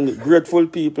 Yeah, man, grateful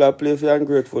people, I play for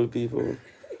ungrateful people.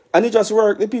 And it just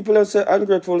work. The people that say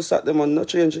ungrateful Saturday, man, not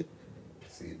changing.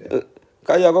 See that.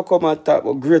 Because you go come and talk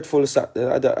about grateful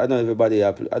Saturday. I know everybody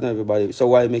happy. I know everybody. So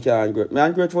why make you ungrateful? Me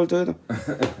ungrateful to you, know?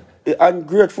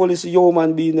 Ungrateful is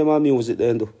human being in my music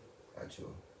then, though. That's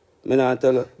true. Me not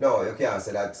tell you. No, you can't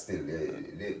say that still.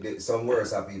 Some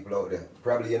worse are people out there.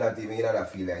 Probably you're not even in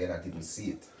that feeling, you're not even see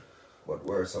it. But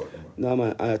worse out there, man. No,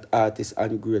 man, artist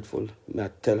ungrateful. Me I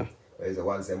tell you. There's a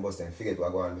one same bus and forget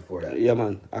what going on before that. Yeah,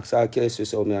 man. Ask our case,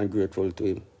 so me ungrateful to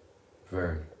him.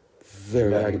 Very.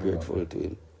 Very Yeah, ungrateful to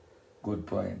him. Good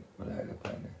point. I like the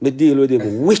point. Me deal with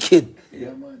him wicked.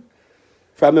 Yeah, man.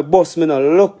 From my boss, me no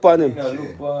look upon him. You know,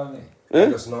 look for me. Eh?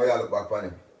 Just know you look back on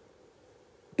him.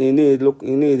 He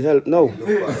need help now. Look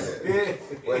back on him.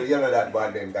 Well, you're not that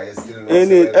bad then, because you still know. He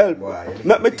need help. Boy,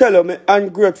 Let me tell you, me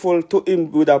ungrateful to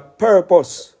him with a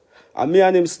purpose. And me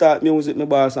and him start music, my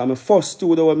boss, and my first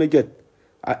studio when me get.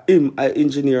 Him, I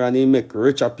engineer, and he make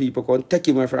richer people come take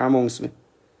him from amongst me.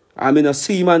 And me no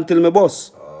see him until my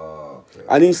boss. Okay.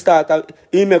 And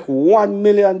he make 1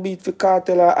 million beat for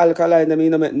Cartel or Alkaline, and he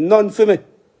no make none for me.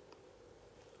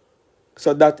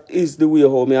 So that is the way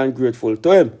how me ungrateful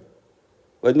to him.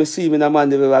 When me see him in a man,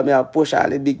 me I push all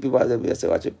the big people, and I say,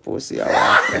 watch your pussy. You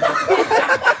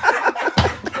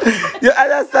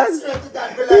understand?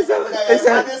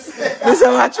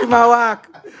 Listen, watch him a walk.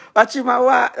 Watch him a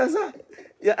walk.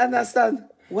 You understand?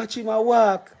 Watch him a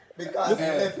walk. Because he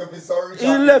left me so rich.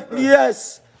 He left me,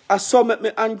 yes. I saw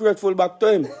me ungrateful back to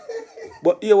him.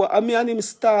 But yeah, me and him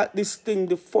start this thing,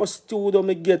 the first studio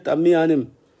me get, and me and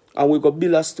him. And we go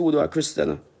build a studio at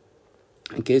Christiana.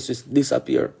 In case he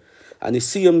disappear. And the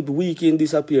same weekend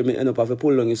disappear, me end up have to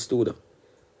pull on his studio.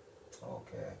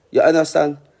 Okay. You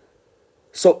understand?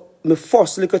 So, my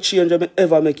first little change I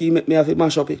ever make, he make me have to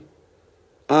mash up it.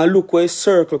 And look where his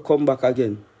circle come back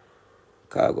again.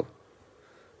 Khago.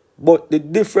 But the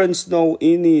difference now,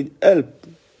 he need help.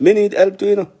 Me need help too,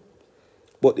 you know.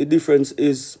 But the difference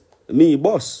is me,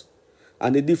 boss.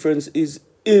 And the difference is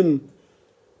him,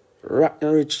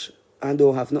 rotten rich, and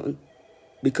don't have nothing.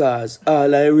 Because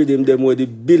all I read him, them where the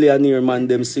billionaire man,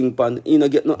 them sing pan, he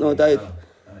don't get nothing out of it.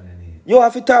 You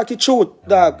have to talk the truth,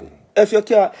 dog. If you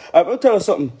can't, I will tell you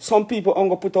something. Some people aren't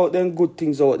going to put out them good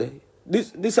things out there.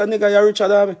 This a nigga you richer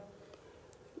than me.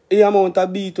 He amount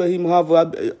of beat where him have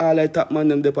all I top man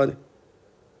them depend.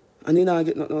 And he not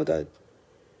get nothing out of it.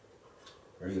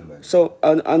 Real man. So,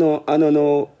 I don't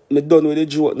know, me done with the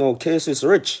joke now. Case is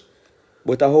rich.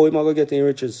 But how him going to get in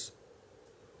riches?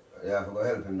 You have to go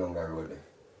help him down that road there.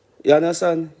 You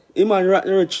understand? Him man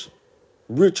rotten rich.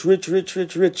 Rich.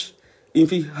 If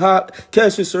he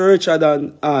Case is richer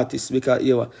than artists because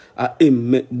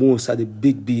him make most of the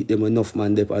big beat them enough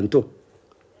man depend too.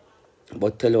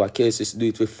 But tell you what, Cases do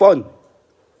it with fun.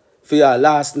 For your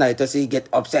last night, I see get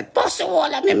upset. Boss,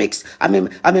 all of me mix. I mean,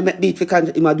 make beat for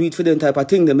country. I do it for them type of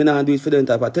thing. Me not do it for them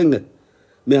type of thing.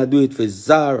 Me do it for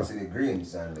Zara. See the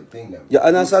greens and the thing them. You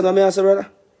understand what I say, brother?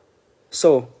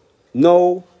 So,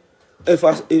 now,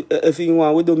 if you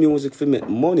want to do music for make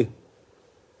money,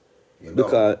 You know.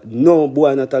 because no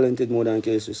boy not talented more than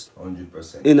Cases.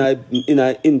 100%. In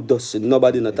a industry,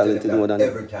 nobody not talented more than him.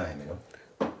 every time, you know.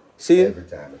 See? Every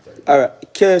time, I tell you.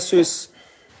 Alright,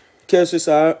 Cases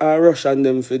are Russian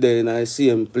them for there and I see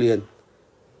him playing.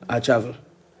 I travel.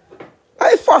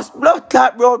 I first blood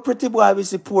clot bro, pretty boy we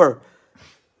see poor.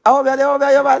 Over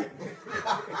there, man.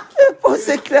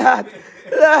 Pussy clot.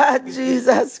 Lord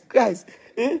Jesus Christ.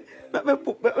 Let me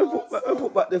put back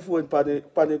the phone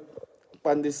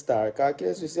pan the star. Because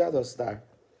Cases is the other star.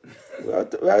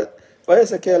 What you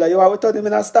say, Kayla? You want to turn him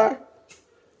in a star?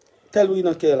 Tell me,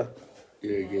 no, Kayla.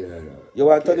 Yeah. You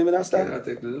want to turn him in a star? Kayla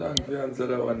take long to answer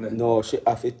that one then. No, she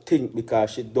have to think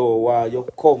because she don't want you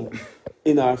come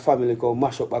in her family, come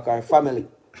mash up back her family.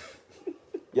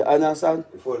 You understand?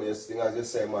 The funniest thing I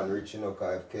just say, man, rich, you know,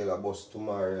 because if Kayla bus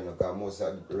tomorrow, you know, because most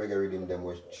of the reggae rhythm them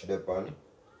which she depend.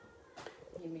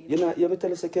 You know, you ever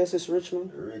tell us the case is rich, man?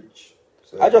 Rich.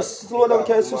 So I just slow down,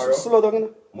 case slow down, you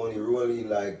know? money rolling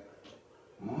like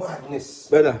madness.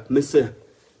 Brother, me say,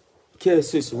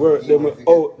 cases work them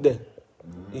out there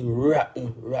in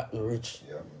rotten rich.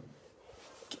 Yeah.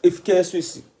 If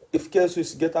cases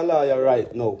get a lawyer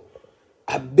right now,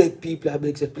 I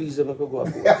beg say, please let me go up.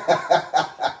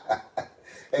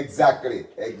 Exactly.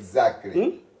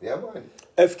 Yeah, man.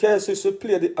 If cases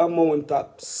play the amount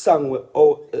of song we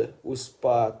out there, we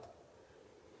spot.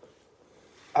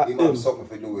 Him have something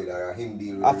to do with that, or him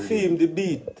deal with I the feel the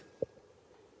beat.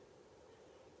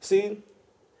 See?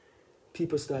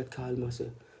 People start calling me and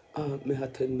say, me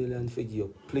have 10 million for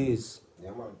you. Please.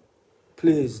 Yeah, man.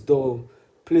 Please, don't.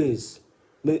 Please.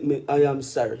 I am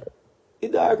sorry.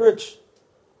 It are rich.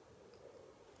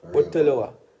 But tell you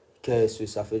what,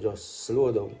 cases have to just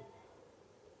slow down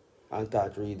and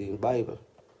start reading Bible.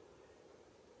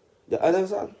 You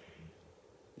understand?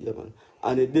 Yeah, man.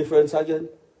 And the difference again,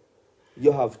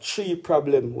 you have 3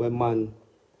 problems when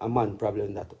a man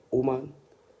problem, that woman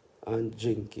and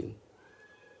drinking.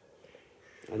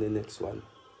 And the next one.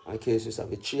 And cases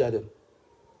have 3 of them.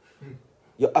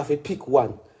 You have to pick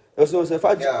one. You know, so if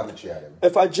I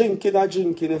drinking,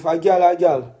 if I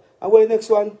girl. And what the next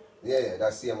one? Yeah,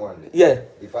 that's the same one. Yeah.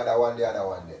 If I that one day, other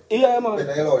one day. Yeah, man.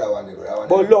 But you know that one day, that one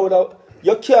But louder,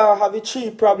 you can't have a 3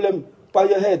 problem by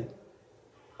your head.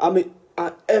 And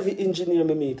every engineer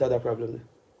me meet had a problem.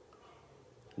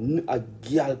 A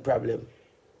girl problem,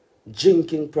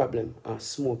 drinking problem, and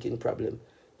smoking problem.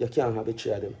 You can't have a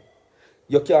 3 of them.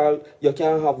 You can't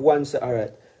have one say,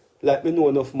 alright, like me know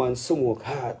enough man smoke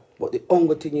hard, but the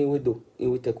only thing he will do, he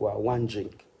will take one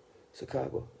drink. So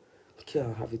Khago, you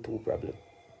can't have a 2 problem.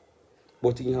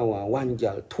 But you have one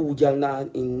girl, 2 girl now,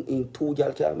 in 2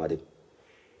 girl can't have him.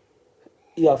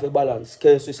 You have a balance.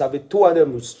 Case you have 2 of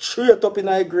them straight up in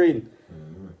a green.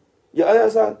 You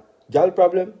understand? Girl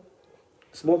problem,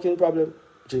 smoking problem,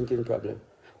 drinking problem.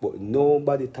 But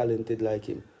nobody talented like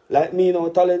him. Like me, no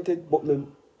talented, but me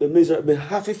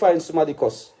have to find somebody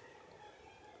cuss.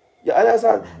 You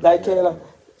understand? Like Kayla,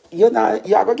 you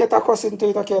are going to get a cuss into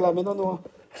it, Kayla, I don't know.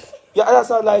 You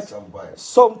understand? Like,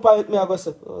 some point me I go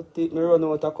say, oh, take me run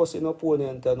out a cussing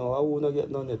opponent, you know, I won't get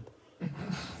none of it.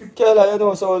 Kayla, you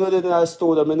know, so when I did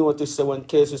told them, I noticed when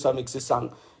Cases mix the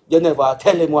song, you never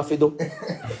tell him what to do. You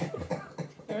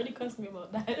already cussed me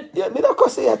about that. Yeah, me not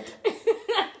cuss yet.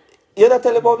 You don't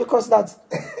tell him about me cuss that.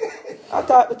 I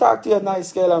talk to you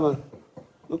nice, Kayla, man.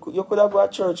 You could have go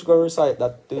to church, go recite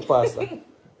that to the pastor.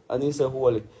 And he said,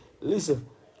 holy. Listen,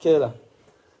 Kayla.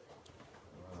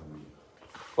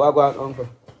 What go on, uncle?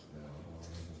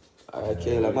 Alright,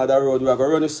 Kayla, Mother Road, we are going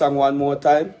to run this song one more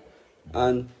time.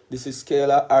 And this is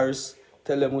Kayla Harris.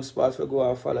 Tell them who's supposed to go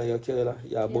and follow you, Kayla.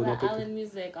 Yeah, Kayla Allen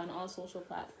Music on all social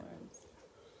platforms.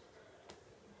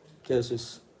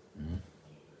 Cases.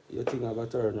 You think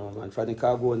about her now, man. For the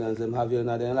Khagonians, them have you in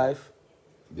their life,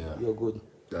 Yeah. you're good.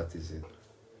 That is it.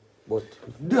 But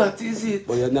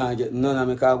you're not getting none of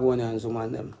the Khagonians,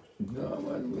 man, them. No,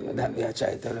 man. That be a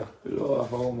try to tell you. Low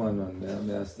of a woman,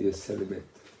 man. I stay celibate.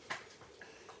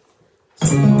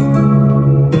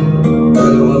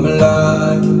 Girl, you want me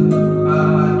like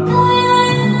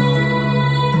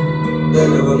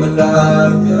Girl, you want me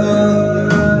like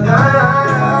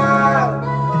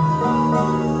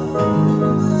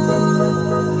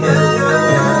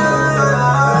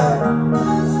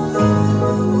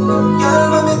Girl,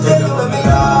 let me tell you what me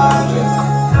like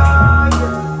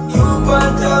You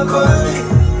want to call me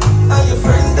And your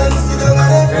friends them sit down on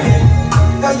the green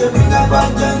Now you bring a bad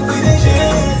junk for the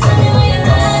gym Tell me what you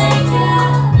like,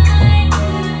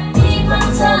 keep on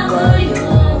top of you.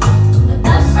 But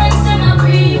that friends them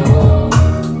agree you.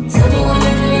 Tell me what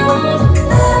you really want.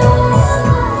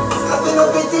 Slapping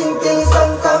up with things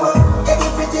Santana Any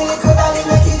pretty little dolly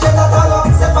make it just a turn up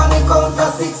Step on the counter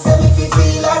 6, say me fi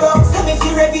feel her up Say me fi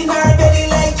revving her belly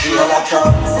like Kayla truck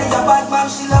Say a bad man,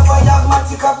 she love a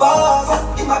yagmatic a boss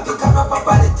He ma pick her up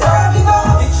on the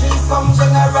terminal If she's some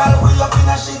general, we up in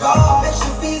a she go Make she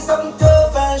feel something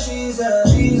tough and she's a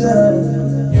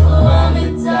You want me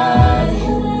tight,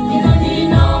 you don't need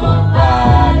no more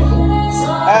body. So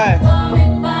Hey. I'm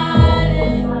coming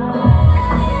body.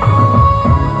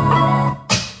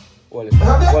 Well,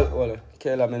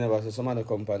 Kayla, me never see some other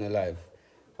company live.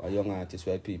 A young artist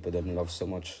where people them love so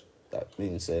much. That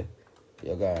means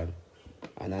you're gone.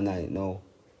 And a night now,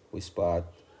 we start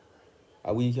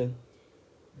a weekend.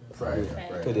 Friday.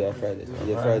 Today a Friday.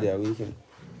 Yeah, Friday a weekend.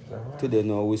 Today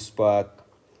now we start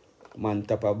man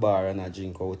tap a bar and a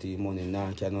drink out the money.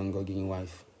 Now can go give him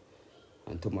wife.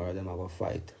 And tomorrow them a go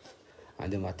fight.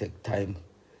 And them a take time.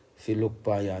 If you look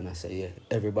by you and I say, yeah,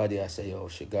 everybody I say, yo,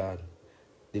 she gone.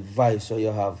 The vice so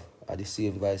you have are the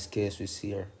same vice case we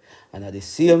see her. And are the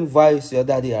same vice your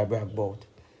daddy are brag about.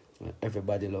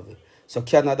 Everybody love it. So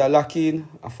Canada lock in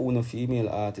a phone female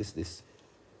artist this.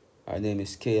 Her name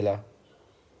is Kayla.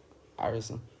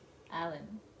 Harrison.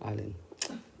 Allen.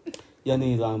 You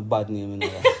need one bad name, you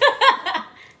know.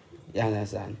 You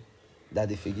understand?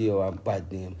 Daddy figure you a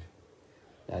bad name.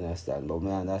 You understand? But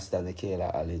I understand the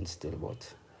Kayla Allen still,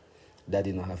 but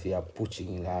Daddy not have to put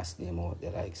in last name out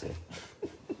there like say.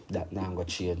 That now I'm gonna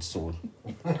change soon.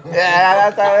 Yeah,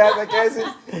 that's the case.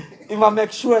 He must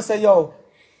make sure say yo,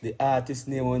 the artist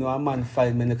name when a man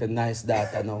find me like a nice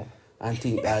daughter now and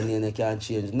think that name they can't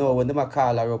change. No, when they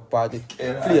call her up party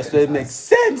place where it makes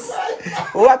sense.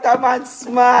 What a man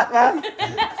smart, man.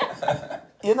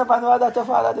 You never know that your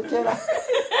father the Kayla.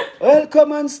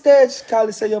 Welcome on stage.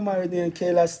 Call say you're married in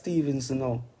Kayla Stevens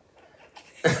now.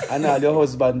 And all your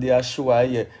husband they are sure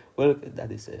yeah. Well,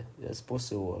 Daddy say, you're supposed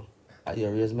to well. You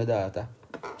raise my daughter.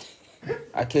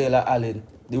 Kayla Allen,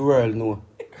 the world know.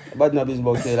 But no business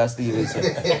about Kayla Stevens.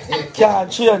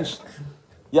 Can't change.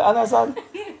 You understand?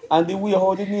 And the way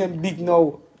how the name big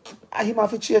now, I him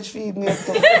have to change for him name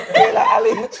to Kayla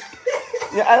Allen.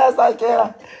 You understand,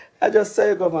 Kayla? I just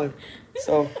say go man.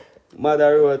 So,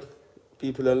 Mother Road,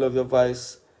 people that love your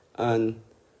voice and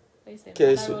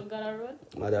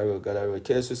Mother Road, got a road.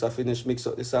 Cases I finish mix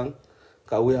up the song.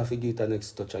 Because we have to give it a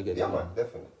next touch again. Yeah, man,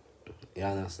 definitely. You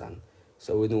understand?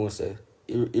 So we know say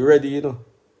you ready, you know.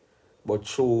 But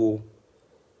through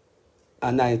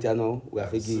a night, you know, we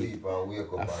have to give it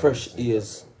a fresh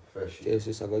ears.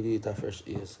 Cases I go give it a fresh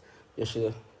ears. You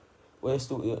should where you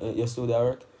studio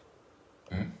work?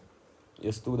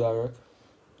 You studio work?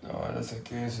 No, that's a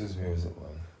Cases music,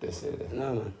 man. They say that.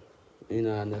 No man. You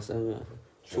know understand me.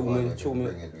 True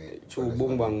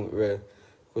boom bang where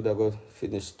could have go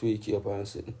finish tweak up and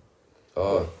sitting.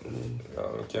 Oh,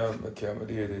 no, I can't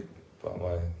do it for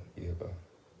my ear,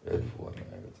 headphone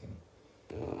and everything.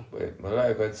 Yeah. But I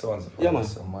like it sounds yeah, man.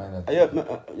 some minor.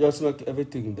 Just make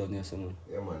everything done, yes, man.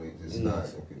 Yeah, man, it is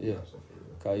nice. Yeah.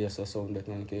 Because yes, I sound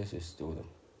better in Cases too.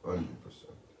 100%.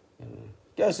 Yeah.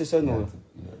 Cases, I know.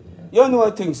 Yeah. You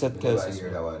know things that Cases. I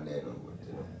hear that one there,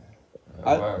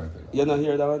 no, you not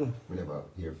hear that one? I never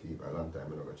hear feedback a long time, I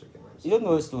never check it myself. You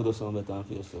know studio sound better than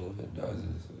Face. It does,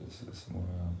 it's more...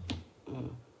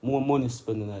 More money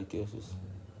spending like Cases.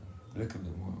 Little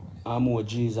bit more money. And more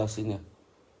Jesus in it.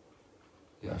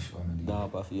 Yeah, sure, man. Down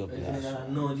for your place.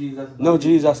 No Jesus. No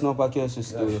Jesus, no for Cases Yeah,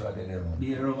 studio. sure, they never.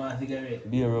 Be a Roman cigarette.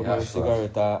 Beer, rubber, Yeah, sure.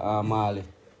 cigarette, and Marley.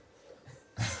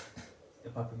 The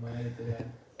papi man today.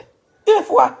 If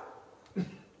what?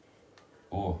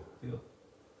 Oh, Yo.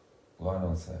 go on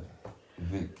outside.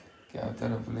 Vic, can I tell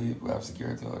them to leave? We have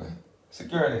security out there.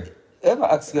 Security. Ever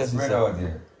ask It's Cases? spread out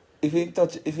there. If you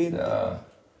touch, if you Never,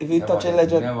 touch a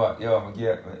legend, Never, yo, I'm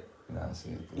get me. Nah,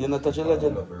 see. you not touch a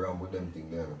legend. Enough around with them thing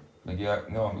there. Me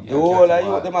get, no, me get The whole of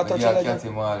you, them a touch a legend. Catty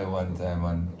Marley one time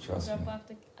and trust me. Drop off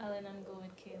the Allen and go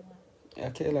with Kayla. Yeah,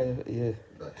 Kayla, yeah.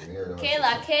 That thing here,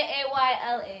 Kayla,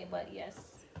 Kayla, but yes.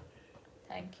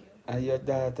 Thank you. And your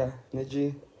daughter,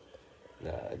 Neji?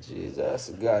 Nah, Jesus,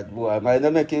 God, boy. Might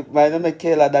not make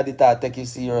Kayla daddy take you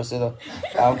serious, you know.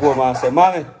 And go man and say,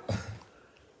 Mommy.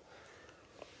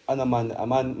 And a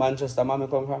man, Manchester, Mommy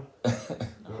come from?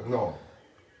 No.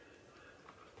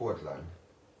 Portland.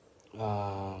 You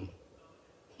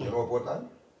know Portland?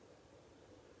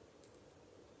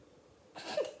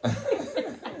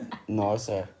 No,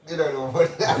 sir. You don't know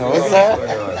Portland? No, sir.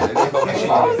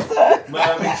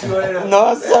 Man, make sure you know.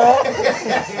 No, sir.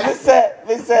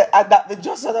 me say, and that me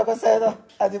just what I go say no.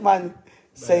 And the man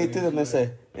say it to them, me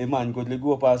say, hey man, goodly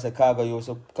go up and say, Khago, you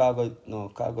so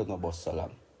Khago no bus so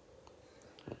long.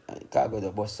 Khago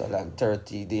the bus so long,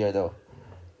 30 there though.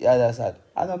 Yeah, that's that.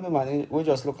 I know me man, we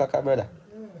just look like a brother.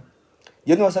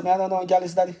 You know something I don't know girl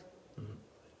is daddy?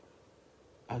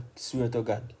 I swear to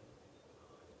God.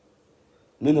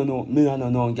 Me don't know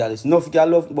girl is. Enough girl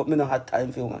love, but me don't have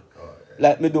time for one.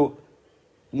 Like me do,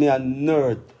 me a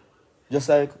nerd. Just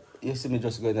like you see me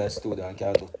just going to the studio and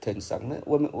can't do 10 songs.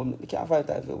 Me can't find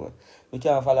time for one. Me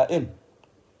can't follow him.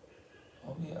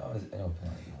 Oh, me always end up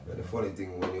But the funny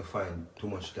thing, when you find too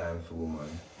much time for woman,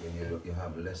 when you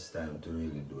have less time to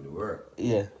really do the work.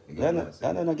 Yeah. You You get know, what I'm saying?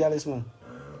 I don't know girl is man.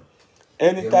 Yeah,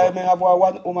 Anytime I have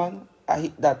one woman, I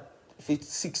hit that if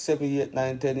it's 6, 7, 8,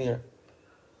 9, 10 years.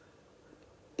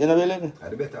 You know believe me?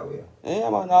 The better way. Yeah,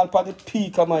 man, all for the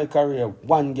peak of my career,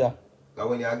 one girl. Because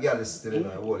when you're a girl, it's still in a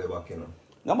whole back, you know.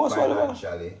 No more swallow back.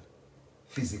 Financially,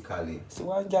 physically, See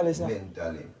one girl is that?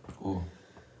 mentally. Oh.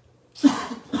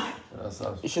 That's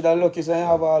You should have lucky so you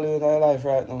have all in your life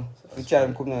right now. If you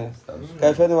can't come now.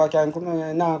 Because if you never can come now,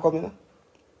 you not come, you know.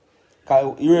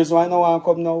 Because the reason why I don't want to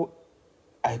come now,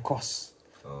 I cuss.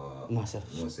 Myself.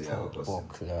 No say you have a cuss.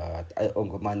 Fuck, Lord. I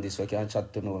uncle man this way can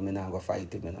chat to me when I not go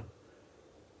fight him, you know.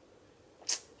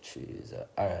 Jesus.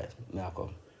 Alright, me I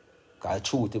come. Because I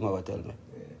shoot him, I will tell me.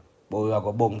 Yeah. But we are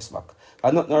going to bounce back.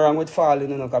 And nothing wrong with falling,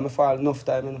 you know, because I fall enough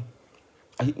time, you know.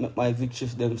 I hit my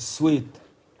victories, them sweet.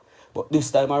 But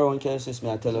this time around, cases, me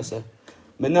I tell you, say,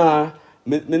 me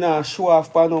nah show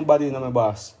off for nobody, you know, my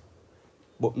boss.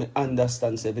 But me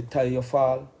understand, say, every time you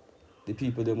fall, the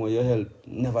people them where you help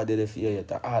never did it for you.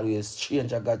 They always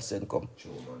change a God send come.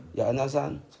 True, man. You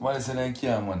understand? Somebody said they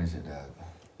can't manage it, dog.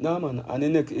 No, man. And the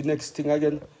next thing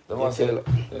again,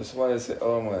 Somebody said,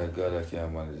 oh my God, I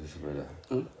can't manage this, brother.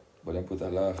 But then put a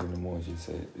laugh in the mouth, she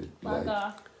said, like,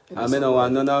 I mean, no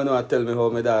one, no, tell me how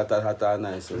my daughter had a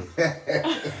nice. So.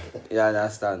 You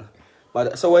understand?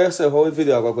 But so what you say, how the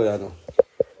video go going now?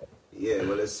 Yeah,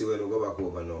 well, let's see when we go back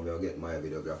over now. I'll get my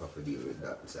videographer to deal with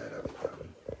that side of it.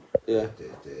 Yeah.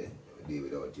 To deal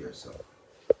with out here, so.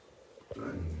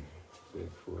 And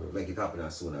make it happen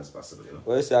as soon as possible, you know.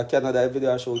 Well, you say, I Canada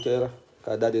video show, Kayla?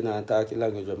 Because daddy not talking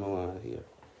language I want to hear.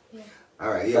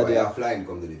 Alright, yeah, but you're flying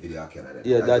come to the video, Canada.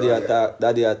 Yeah,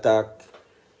 daddy attack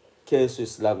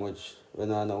K-Swiss language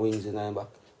when I have no wings in my back.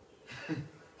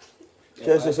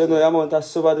 K-Swiss, you know the amount of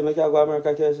somebody make you go to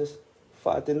America, K-Swiss?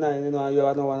 49, you know, and you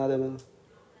are not one of them, you know.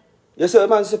 You see the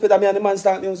man stupid and me and the man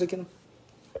start music, you know.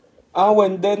 And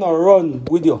when they not run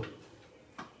with you,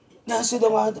 you see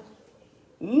them and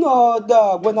no,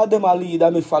 dog, when them a lead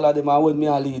and me follow them, and when me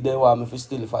a lead, they want me to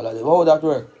still follow them. How that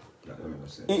work?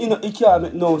 It can't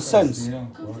make no sense.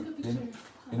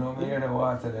 You know, me hear the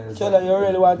water there. Kayla, you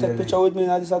really want to take a picture with me in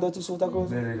this dirty suit of clothes?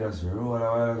 They just roll a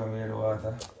while ago, me hear the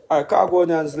water. Alright,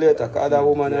 Khagonians later, because that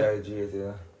woman, Dehydrated,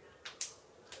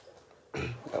 yeah.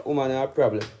 that woman has a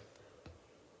problem.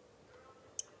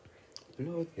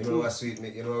 You know what sweet me?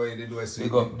 You know what they do a sweet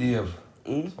Big up Dave.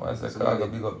 Hmm? Somebody say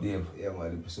Khago, big up Dave. Yeah,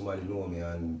 man, somebody know me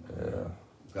and... Yeah.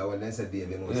 Because when they say Dave,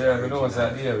 they know Yeah, we know what's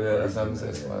that Dave, yeah, that's what I'm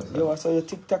saying. Yo, I saw your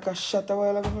TikTok a shot a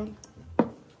while ago, man.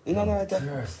 You know that?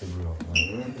 Thirsty, bro,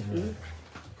 man.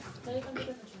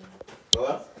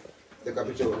 What? Take a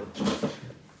picture with him.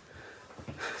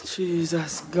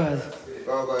 Jesus God.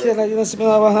 Oh, Kayla, you don't see me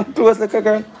now close like a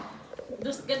girl?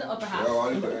 Just get the upper half. I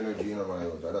want to put energy in my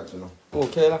house, that you know. Oh,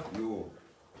 Kayla?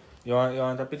 You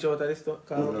want a picture of this stuff?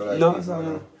 No, it's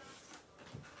not.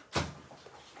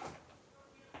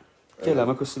 Kayla,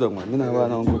 I could sit down, man. I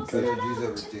don't want to go good. Energy is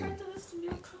everything.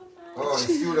 Oh, it's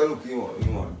still the look you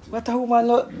want. What a woman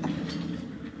look.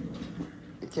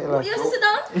 Kayla. You want to sit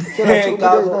down? Kayla,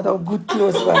 Khago. That good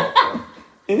clothes,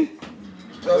 man.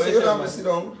 So you don't have to sit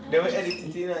down. They will edit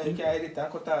it, you know, you can edit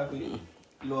and cut off the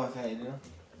lower side, you know.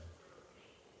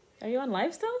 Are you on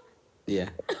live still? Yeah.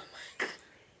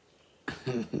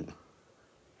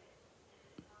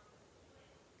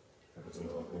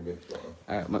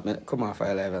 Alright, come on,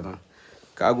 fire live now.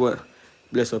 Khago,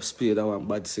 bless up speed. I want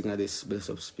bad singer this. Bless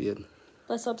up speed.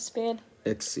 Bless up, Spade.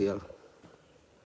 Exhale.